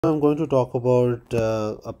I'm going to talk about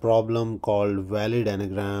a problem called valid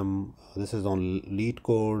anagram. This is on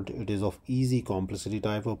LeetCode. It is of easy complexity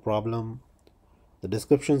type of problem. The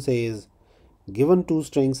description says, given two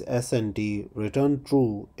strings s and t, return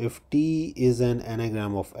true if t is an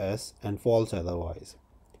anagram of s and false otherwise.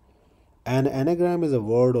 An anagram is a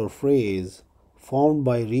word or phrase formed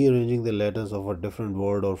by rearranging the letters of a different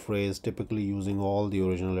word or phrase, typically using all the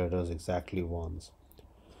original letters exactly once.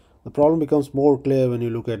 The problem becomes more clear when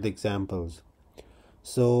you look at the examples.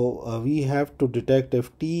 So we have to detect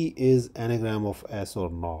if T is anagram of S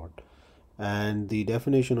or not. And the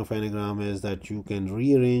definition of anagram is that you can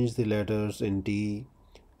rearrange the letters in T,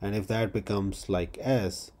 and if that becomes like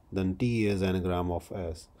S, then T is anagram of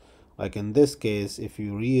S. Like in this case, if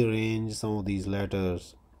you rearrange some of these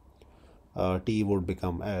letters, T would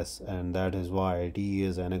become S, and that is why T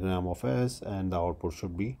is anagram of S, and the output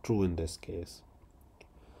should be true in this case.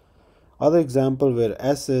 Other example where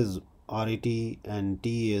S is RET and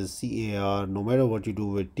T is CAR, no matter what you do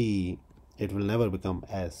with T, it will never become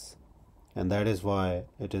S, and that is why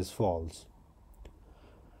it is false.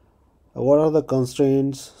 What are the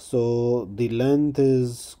constraints? So the length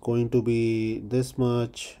is going to be this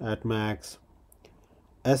much at max.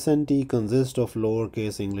 S and T consist of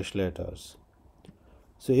lowercase English letters.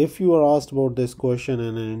 So if you are asked about this question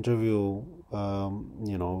in an interview,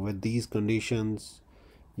 with these conditions,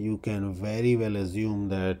 you can very well assume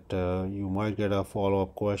that you might get a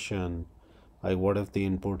follow-up question like, what if the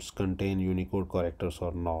inputs contain Unicode characters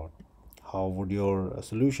or not? How would your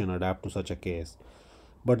solution adapt to such a case?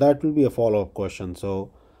 But that will be a follow-up question. So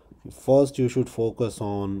first you should focus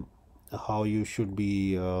on how you should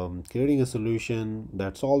be creating a solution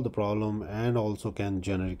that solves the problem and also can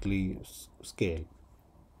generically scale.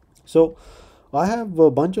 So I have a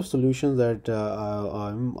bunch of solutions that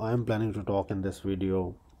I'm planning to talk in this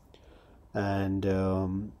video.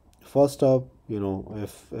 And first up,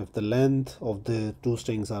 if the length of the two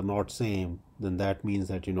strings are not same, then that means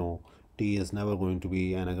that T is never going to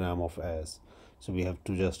be anagram of S, so we have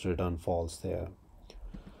to just return false there.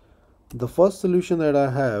 The first solution that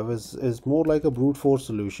I have is more like a brute force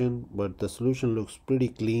solution, but the solution looks pretty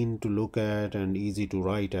clean to look at and easy to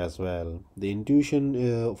write as well. The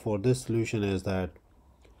intuition for this solution is that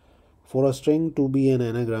for a string to be an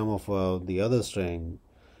anagram of the other string,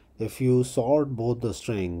 if you sort both the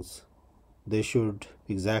strings, they should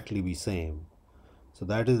exactly be same. So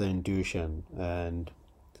that is the intuition, and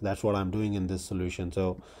that's what I'm doing in this solution.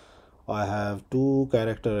 So I have two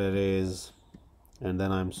character arrays, and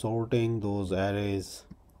then I'm sorting those arrays.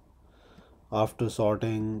 After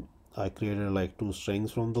sorting, I created like two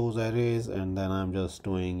strings from those arrays, and then I'm just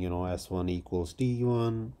doing s1 equals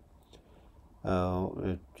t1.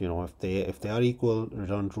 If they are equal,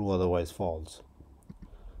 return true, otherwise false.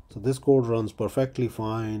 So this code runs perfectly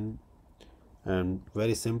fine and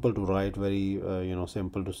very simple to write, very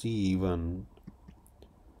simple to see even.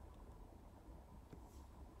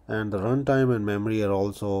 And the runtime and memory are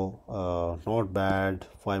also not bad.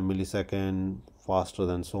 5 millisecond faster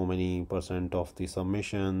than so many percent of the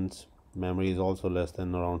submissions. Memory is also less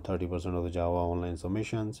than around 30% of the Java online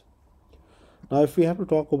submissions. Now if we have to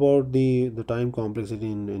talk about the time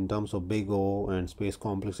complexity in terms of big O and space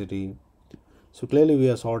complexity, so clearly we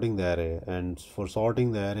are sorting the array, and for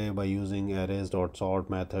sorting the array by using arrays.sort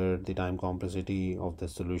method, the time complexity of the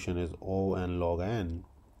solution is O and log n.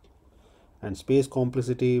 And space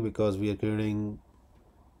complexity, because we are creating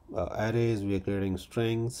arrays, we are creating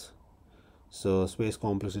strings, so space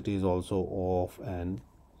complexity is also O of n.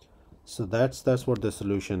 So that's what the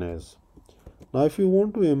solution is. Now if you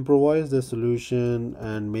want to improvise the solution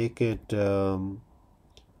and make it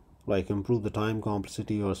like improve the time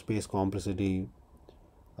complexity or space complexity,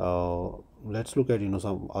 let's look at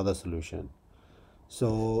some other solution.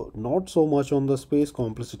 So not so much on the space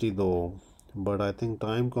complexity though, but I think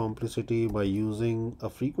time complexity by using a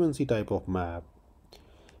frequency type of map,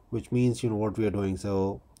 which means what we are doing.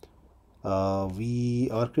 So we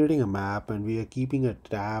are creating a map and we are keeping a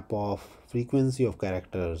tab of frequency of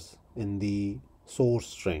characters in the source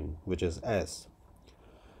string, which is s,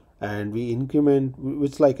 and we increment,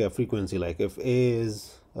 which like a frequency, like if a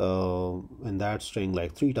is in that string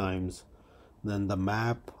like 3 times, then the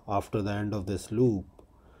map after the end of this loop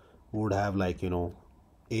would have like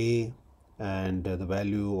a, and the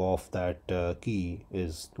value of that key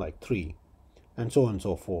is like 3, and so on and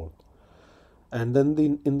so forth. And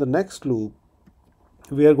then in the next loop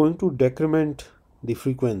we are going to decrement the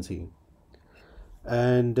frequency,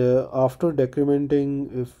 and after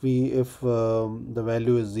decrementing, if the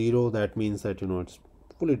value is 0, that means that it's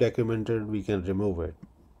fully decremented, we can remove it.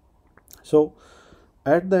 So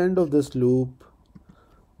at the end of this loop,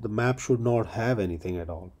 the map should not have anything at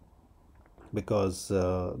all, because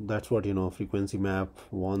that's what, frequency map,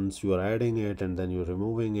 once you are adding it and then you're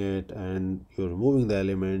removing it, and you're removing the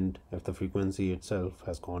element if the frequency itself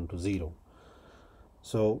has gone to 0.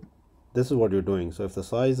 So this is what you're doing. So if the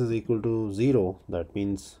size is equal to 0, that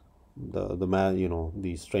means the map,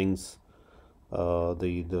 the strings,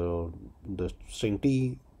 the string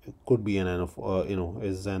t could be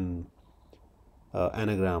is an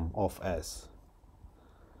anagram of s.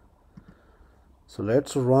 So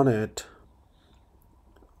let's run it.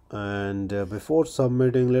 And before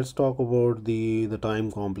submitting, let's talk about the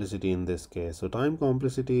time complexity in this case. So time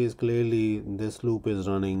complexity is clearly, this loop is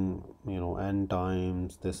running n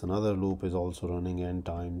times, this another loop is also running n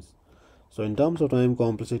times. So in terms of time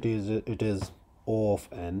complexity, it is O of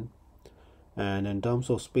n. And in terms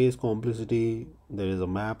of space complexity, there is a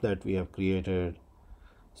map that we have created,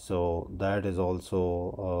 so that is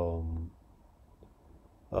also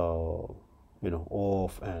O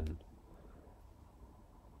of n.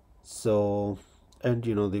 So, and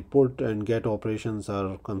the put and get operations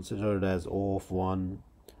are considered as O of 1,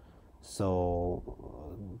 so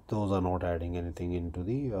those are not adding anything into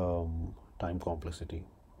the time complexity.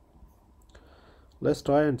 Let's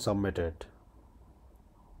try and submit it.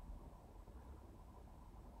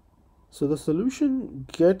 So the solution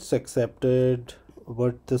gets accepted,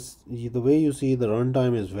 but the way you see, the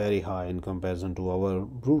runtime is very high in comparison to our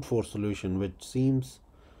brute force solution, which seems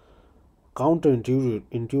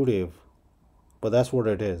counterintuitive, but that's what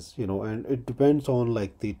it is, and it depends on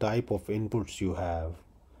like the type of inputs you have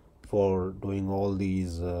for doing all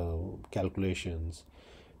these calculations.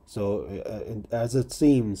 So as it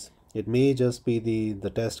seems, it may just be the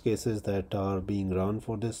test cases that are being run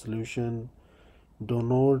for this solution do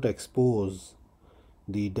not expose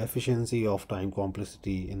the deficiency of time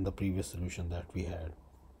complexity in the previous solution that we had.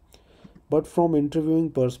 But from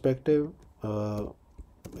interviewing perspective,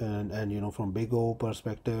 and from big O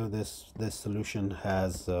perspective, this solution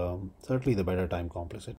has certainly the better time complexity.